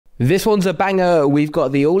This one's a banger. We've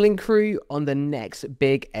got the All-In crew on the next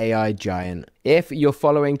big AI giant. If you're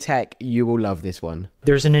following tech, you will love this one.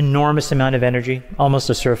 There's an enormous amount of energy,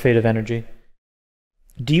 almost a surfeit of energy.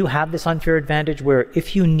 Do you have this unfair advantage where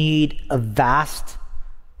if you need a vast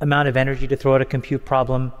amount of energy to throw at a compute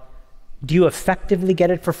problem, do you effectively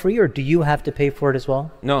get it for free, or do you have to pay for it as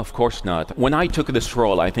well? No, of course not. When I took this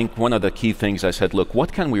role, I think one of the key things I said, look,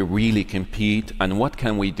 what can we really compete and what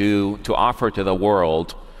can we do to offer to the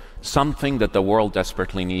world something that the world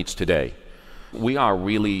desperately needs today? We are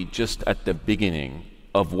really just at the beginning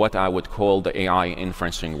of what I would call the AI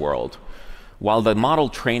inferencing world. While the model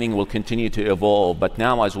training will continue to evolve, but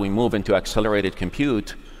now as we move into accelerated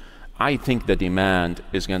compute, I think the demand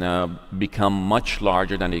is going to become much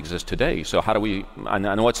larger than it exists today. So how do we,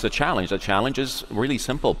 and what's the challenge? The challenge is really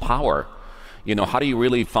simple, power. You know, how do you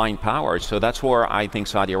really find power? So that's where I think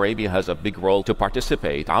Saudi Arabia has a big role to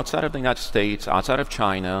participate. Outside of the United States, outside of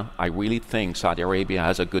China, I really think Saudi Arabia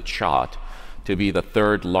has a good shot to be the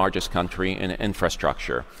third largest country in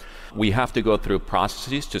infrastructure. We have to go through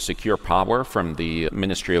processes to secure power from the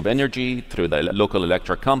Ministry of Energy, through the local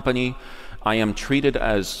electric company. I am treated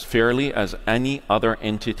as fairly as any other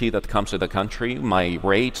entity that comes to the country. My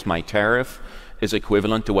rates, my tariff is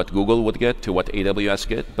equivalent to what Google would get, to what AWS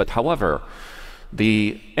get. But however,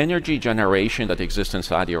 the energy generation that exists in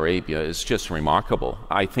Saudi Arabia is just remarkable.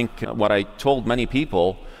 I think what I told many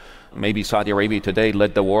people, maybe Saudi Arabia today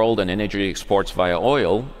led the world in energy exports via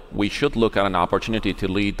oil. We should look at an opportunity to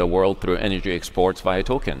lead the world through energy exports via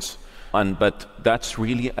tokens. But that's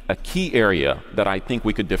really a key area that I think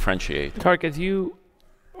we could differentiate. Tarek, as you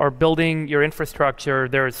are building your infrastructure,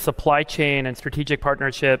 there's supply chain and strategic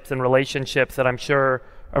partnerships and relationships that I'm sure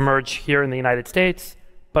emerge here in the United States,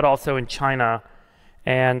 but also in China.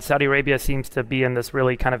 And Saudi Arabia seems to be in this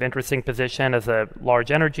really kind of interesting position as a large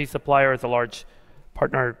energy supplier, as a large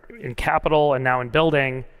partner in capital and now in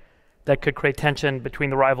building, that could create tension between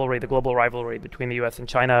the rivalry, the global rivalry between the US and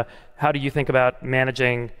China. How do you think about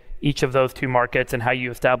managing each of those two markets and how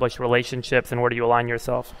you establish relationships and where do you align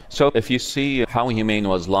yourself? So if you see how Humane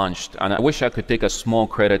was launched, and I wish I could take a small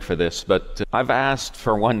credit for this, but I've asked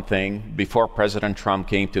for one thing before President Trump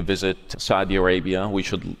came to visit Saudi Arabia, we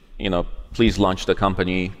should, please launch the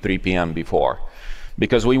company 3 p.m. before.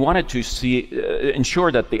 Because we wanted to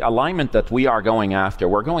ensure that the alignment that we are going after,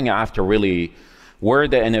 we're going after really where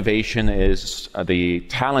the innovation is, the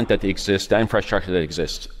talent that exists, the infrastructure that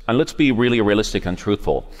exists. And let's be really realistic and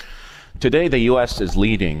truthful. Today, the US is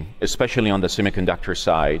leading, especially on the semiconductor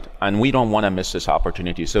side, and we don't want to miss this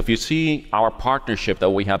opportunity. So if you see our partnership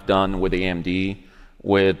that we have done with AMD,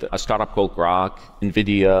 with a startup called Grok,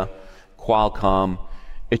 NVIDIA, Qualcomm,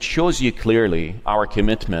 it shows you clearly our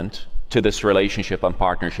commitment to this relationship and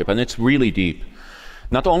partnership, and it's really deep.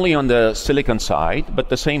 Not only on the silicon side, but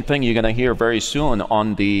the same thing you're going to hear very soon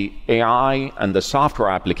on the AI and the software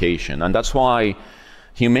application. And that's why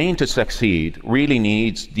Humane to succeed really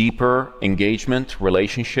needs deeper engagement,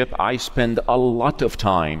 relationship. I spend a lot of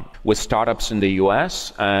time with startups in the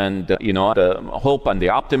US, and the hope and the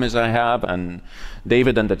optimism I have, and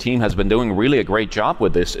David and the team has been doing really a great job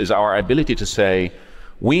with this, is our ability to say,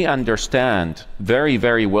 we understand very,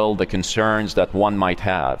 very well the concerns that one might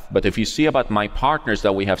have. But if you see about my partners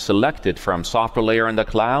that we have selected, from software layer in the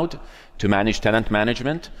cloud to manage tenant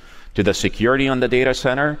management, to the security on the data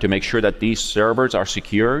center, to make sure that these servers are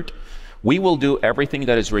secured, we will do everything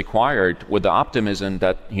that is required with the optimism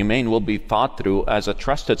that Humane will be thought through as a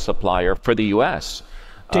trusted supplier for the US.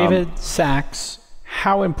 David Sachs,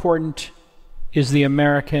 how important is the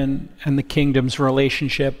American and the kingdom's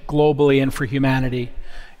relationship globally and for humanity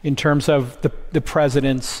in terms of the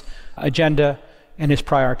president's agenda and his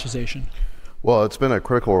prioritization? Well, it's been a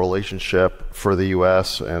critical relationship for the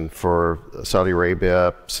US and for Saudi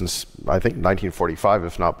Arabia since, I think, 1945,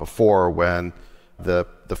 if not before, when the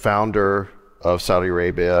founder of Saudi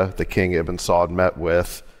Arabia, the King Ibn Saud, met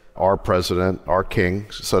with our president, our king,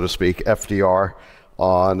 so to speak, FDR,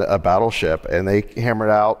 on a battleship. And they hammered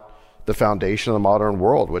out the foundation of the modern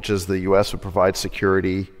world, which is the US would provide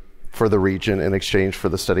security for the region in exchange for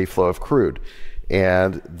the steady flow of crude.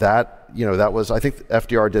 And that was, I think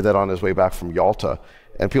FDR did that on his way back from Yalta.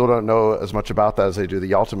 And people don't know as much about that as they do the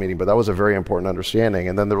Yalta meeting, but that was a very important understanding.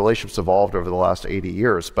 And then the relationships evolved over the last 80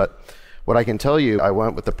 years. But what I can tell you, I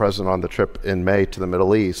went with the president on the trip in May to the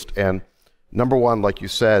Middle East. And number one, like you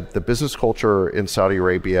said, the business culture in Saudi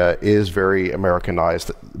Arabia is very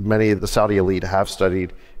Americanized. Many of the Saudi elite have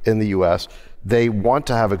studied in the US. They want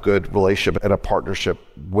to have a good relationship and a partnership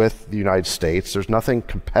with the United States. There's nothing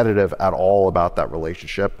competitive at all about that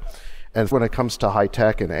relationship. And when it comes to high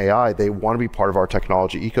tech and AI, they want to be part of our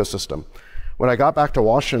technology ecosystem. When I got back to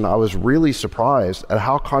Washington, I was really surprised at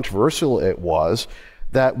how controversial it was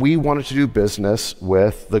that we wanted to do business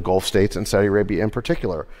with the Gulf states and Saudi Arabia in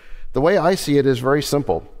particular. The way I see it is very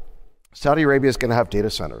simple. Saudi Arabia is going to have data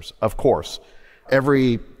centers, of course.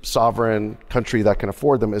 Every sovereign country that can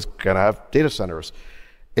afford them is going to have data centers.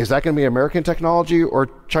 Is that going to be American technology or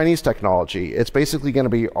Chinese technology? It's basically going to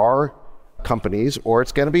be our companies or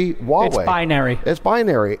it's going to be Huawei. It's binary. It's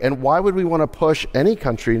binary. And why would we want to push any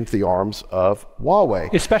country into the arms of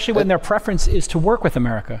Huawei? Especially when their preference is to work with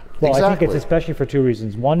America. Well, Exactly. I think it's especially for two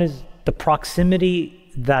reasons. One is the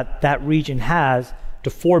proximity that that region has to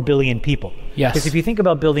 4 billion people. Yes. Because if you think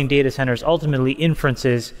about building data centers, ultimately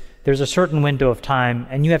inferences, there's a certain window of time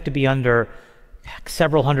and you have to be under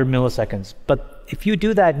several hundred milliseconds. But if you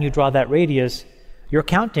do that and you draw that radius, you're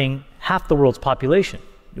counting half the world's population.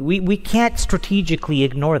 We can't strategically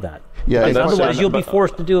ignore that. Yeah, Because otherwise you'll be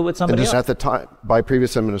forced to do it with somebody else. At the time, by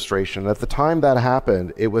previous administration, at the time that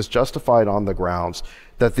happened, it was justified on the grounds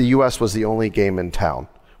that the US was the only game in town.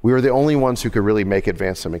 We were the only ones who could really make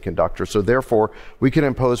advanced semiconductors. So therefore, we could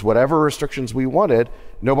impose whatever restrictions we wanted.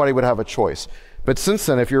 Nobody would have a choice. But since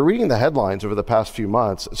then, if you're reading the headlines over the past few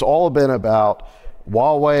months, it's all been about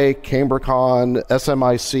Huawei, Cambricon,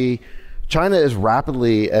 SMIC. China is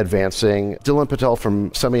rapidly advancing. Dylan Patel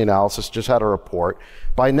from Semi-Analysis just had a report.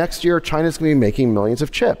 By next year, China's going to be making millions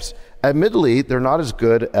of chips. Admittedly, they're not as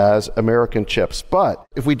good as American chips, but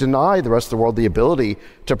if we deny the rest of the world the ability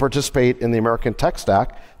to participate in the American tech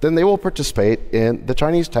stack, then they will participate in the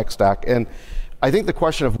Chinese tech stack. And I think the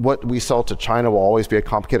question of what we sell to China will always be a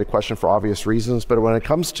complicated question for obvious reasons, but when it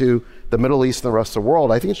comes to the Middle East and the rest of the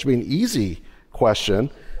world, I think it should be an easy question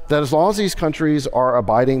that as long as these countries are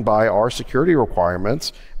abiding by our security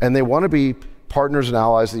requirements and they want to be partners and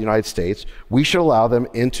allies of the United States, we should allow them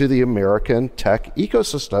into the American tech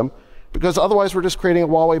ecosystem, because otherwise we're just creating a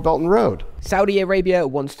Huawei Belt and Road. Saudi Arabia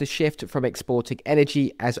wants to shift from exporting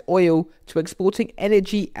energy as oil to exporting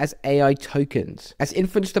energy as AI tokens. As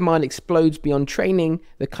inference demand explodes beyond training,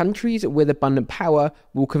 the countries with abundant power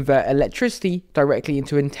will convert electricity directly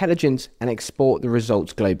into intelligence and export the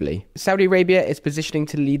results globally. Saudi Arabia is positioning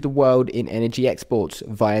to lead the world in energy exports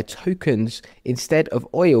via tokens instead of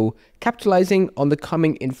oil, capitalizing on the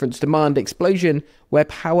coming inference demand explosion where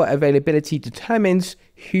power availability determines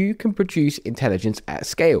who can produce intelligence at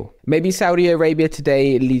scale. Maybe Saudi Arabia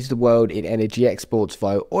today leads the world in energy exports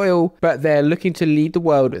via oil, but they're looking to lead the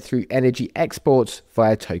world through energy exports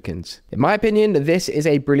via tokens. In my opinion, this is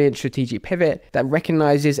a brilliant strategic pivot that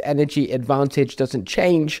recognizes energy advantage doesn't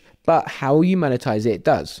change, but how you monetize it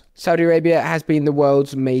does. Saudi Arabia has been the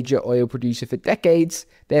world's major oil producer for decades.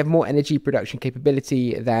 They have more energy production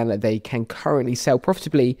capability than they can currently sell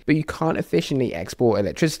profitably, but you can't efficiently export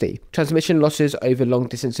electricity. Transmission losses over long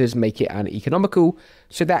distances make it uneconomical,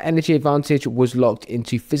 so that energy advantage was locked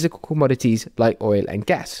into physical commodities like oil and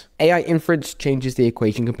gas. AI inference changes the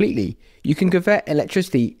equation completely. You can convert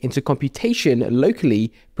electricity into computation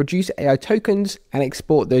locally, produce AI tokens, and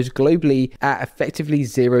export those globally at effectively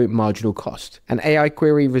zero marginal cost. An AI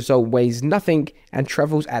query result weighs nothing and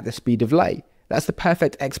travels at the speed of light. That's the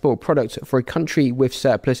perfect export product for a country with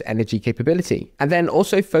surplus energy capability. And then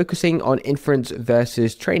also focusing on inference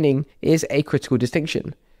versus training is a critical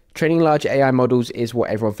distinction. Training large AI models is what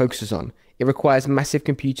everyone focuses on. It requires massive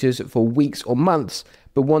computers for weeks or months,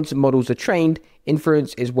 but once models are trained,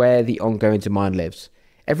 inference is where the ongoing demand lives.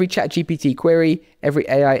 Every ChatGPT query, every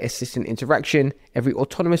AI assistant interaction, every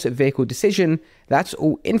autonomous vehicle decision, that's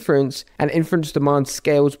all inference, and inference demand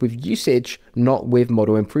scales with usage, not with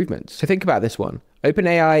model improvements. So think about this one.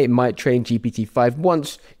 OpenAI might train GPT-5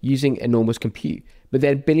 once using enormous compute, but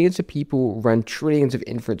then billions of people run trillions of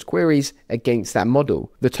inference queries against that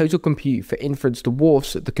model. The total compute for inference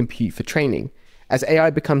dwarfs the compute for training. As AI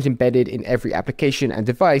becomes embedded in every application and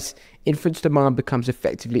device, inference demand becomes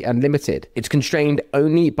effectively unlimited. It's constrained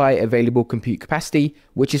only by available compute capacity,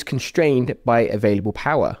 which is constrained by available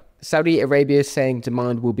power. Saudi Arabia is saying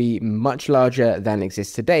demand will be much larger than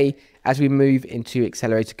exists today as we move into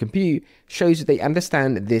accelerated compute, shows that they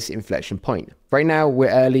understand this inflection point. Right now, we're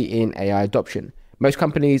early in AI adoption. Most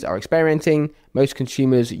companies are experimenting, most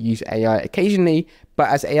consumers use AI occasionally, but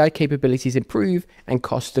as AI capabilities improve and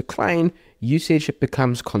costs decline, usage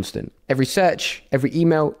becomes constant. Every search, every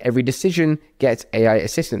email, every decision gets AI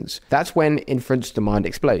assistance. That's when inference demand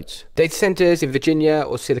explodes. Data centers in Virginia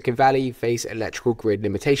or Silicon Valley face electrical grid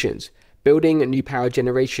limitations. Building new power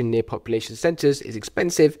generation near population centers is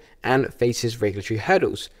expensive and faces regulatory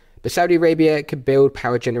hurdles. But Saudi Arabia can build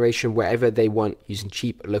power generation wherever they want using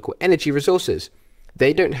cheap local energy resources.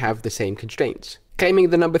 They don't have the same constraints. Claiming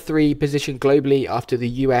the number 3 position globally after the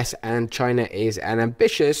US and China is an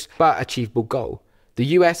ambitious but achievable goal. The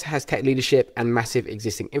US has tech leadership and massive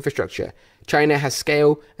existing infrastructure. China has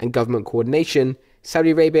scale and government coordination.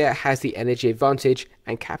 Saudi Arabia has the energy advantage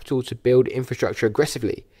and capital to build infrastructure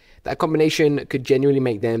aggressively. That combination could genuinely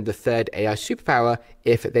make them the third AI superpower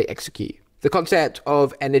if they execute. The concept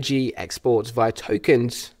of energy exports via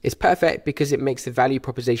tokens is perfect because it makes the value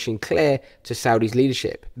proposition clear to Saudi's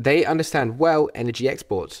leadership. They understand well energy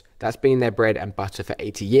exports. That's been their bread and butter for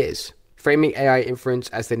 80 years. Framing AI inference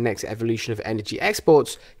as the next evolution of energy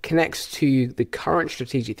exports connects to the current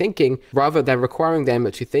strategic thinking rather than requiring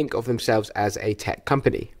them to think of themselves as a tech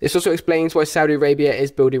company. This also explains why Saudi Arabia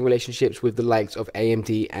is building relationships with the likes of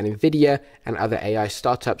AMD and Nvidia and other AI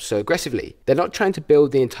startups so aggressively. They're not trying to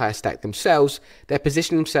build the entire stack themselves, they're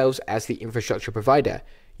positioning themselves as the infrastructure provider.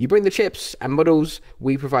 You bring the chips and models,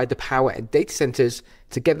 we provide the power and data centers.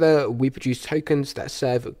 Together, we produce tokens that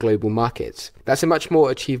serve global markets. That's a much more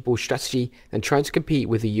achievable strategy than trying to compete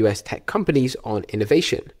with the US tech companies on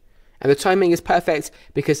innovation. And the timing is perfect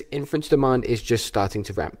because inference demand is just starting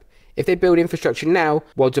to ramp. If they build infrastructure now,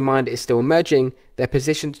 while demand is still emerging, they're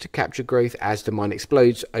positioned to capture growth as demand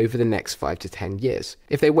explodes over the next 5 to 10 years.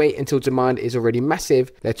 If they wait until demand is already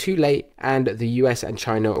massive, they're too late, and the US and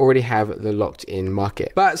China already have the locked-in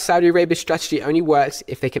market. But Saudi Arabia's strategy only works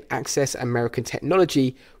if they can access American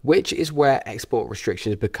technology, which is where export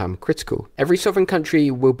restrictions become critical. Every sovereign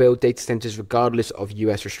country will build data centers regardless of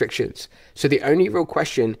US restrictions. So the only real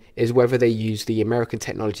question is whether they use the American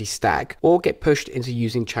technology stack or get pushed into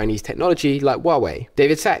using Chinese technology like Huawei.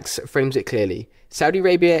 David Sachs frames it clearly. Saudi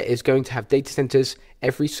Arabia is going to have data centers.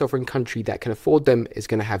 Every sovereign country that can afford them is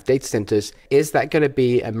going to have data centers. Is that going to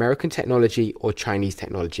be American technology or Chinese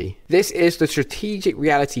technology? This is the strategic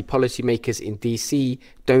reality policymakers in DC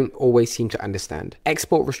don't always seem to understand.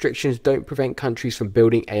 Export restrictions don't prevent countries from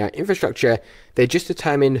building AI infrastructure. They just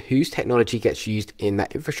determine whose technology gets used in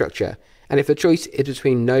that infrastructure. And if the choice is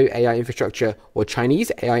between no AI infrastructure or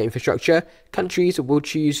Chinese AI infrastructure, countries will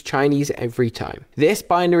choose Chinese every time. This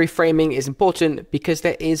binary framing is important because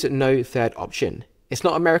there is no third option. It's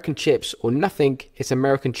not American chips or nothing, it's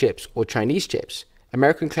American chips or Chinese chips.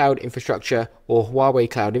 American cloud infrastructure or Huawei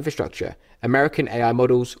cloud infrastructure. American AI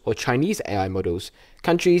models or Chinese AI models.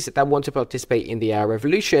 Countries that want to participate in the AI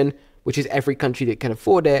revolution, which is every country that can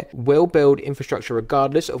afford it, will build infrastructure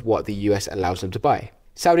regardless of what the US allows them to buy.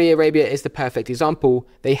 Saudi Arabia is the perfect example.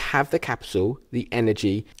 They have the capital, the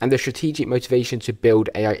energy, and the strategic motivation to build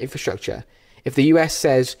AI infrastructure. If the US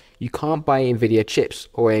says you can't buy Nvidia chips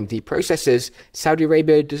or AMD processors, Saudi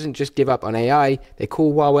Arabia doesn't just give up on AI, they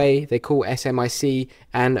call Huawei, they call SMIC,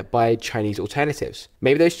 and buy Chinese alternatives.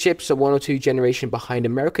 Maybe those chips are 1 or 2 generations behind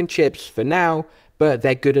American chips for now, but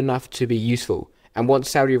they're good enough to be useful. And once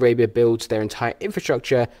Saudi Arabia builds their entire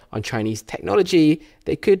infrastructure on Chinese technology,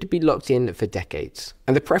 they could be locked in for decades.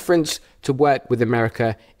 And the preference to work with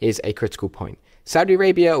America is a critical point. Saudi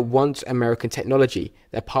Arabia wants American technology.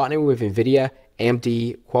 They're partnering with Nvidia,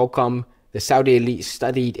 AMD, Qualcomm. The Saudi elite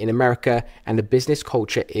studied in America and the business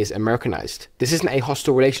culture is Americanized. This isn't a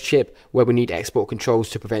hostile relationship where we need export controls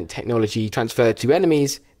to prevent technology transfer to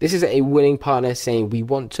enemies. This is a willing partner saying we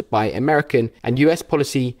want to buy American, and US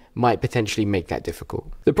policy might potentially make that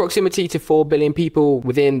difficult. The proximity to 4 billion people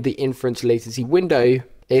within the inference latency window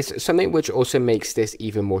is something which also makes this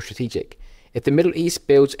even more strategic. If the Middle East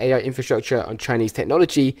builds AI infrastructure on Chinese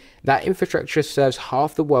technology, that infrastructure serves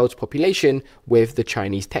half the world's population with the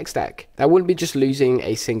Chinese tech stack. That wouldn't be just losing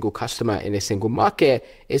a single customer in a single market,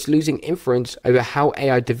 it's losing influence over how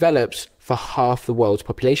AI develops for half the world's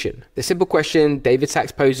population. The simple question David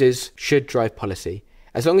Sachs poses should drive policy.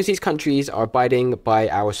 As long as these countries are abiding by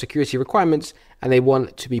our security requirements and they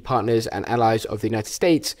want to be partners and allies of the United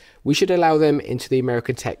States, we should allow them into the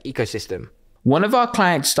American tech ecosystem. One of our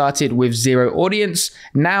clients started with 0 audience.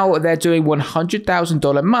 Now they're doing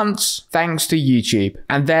 $100,000 months thanks to YouTube.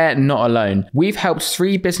 And they're not alone. We've helped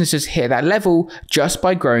 3 businesses hit that level just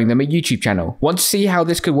by growing them a YouTube channel. Want to see how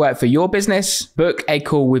this could work for your business? Book a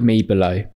call with me below.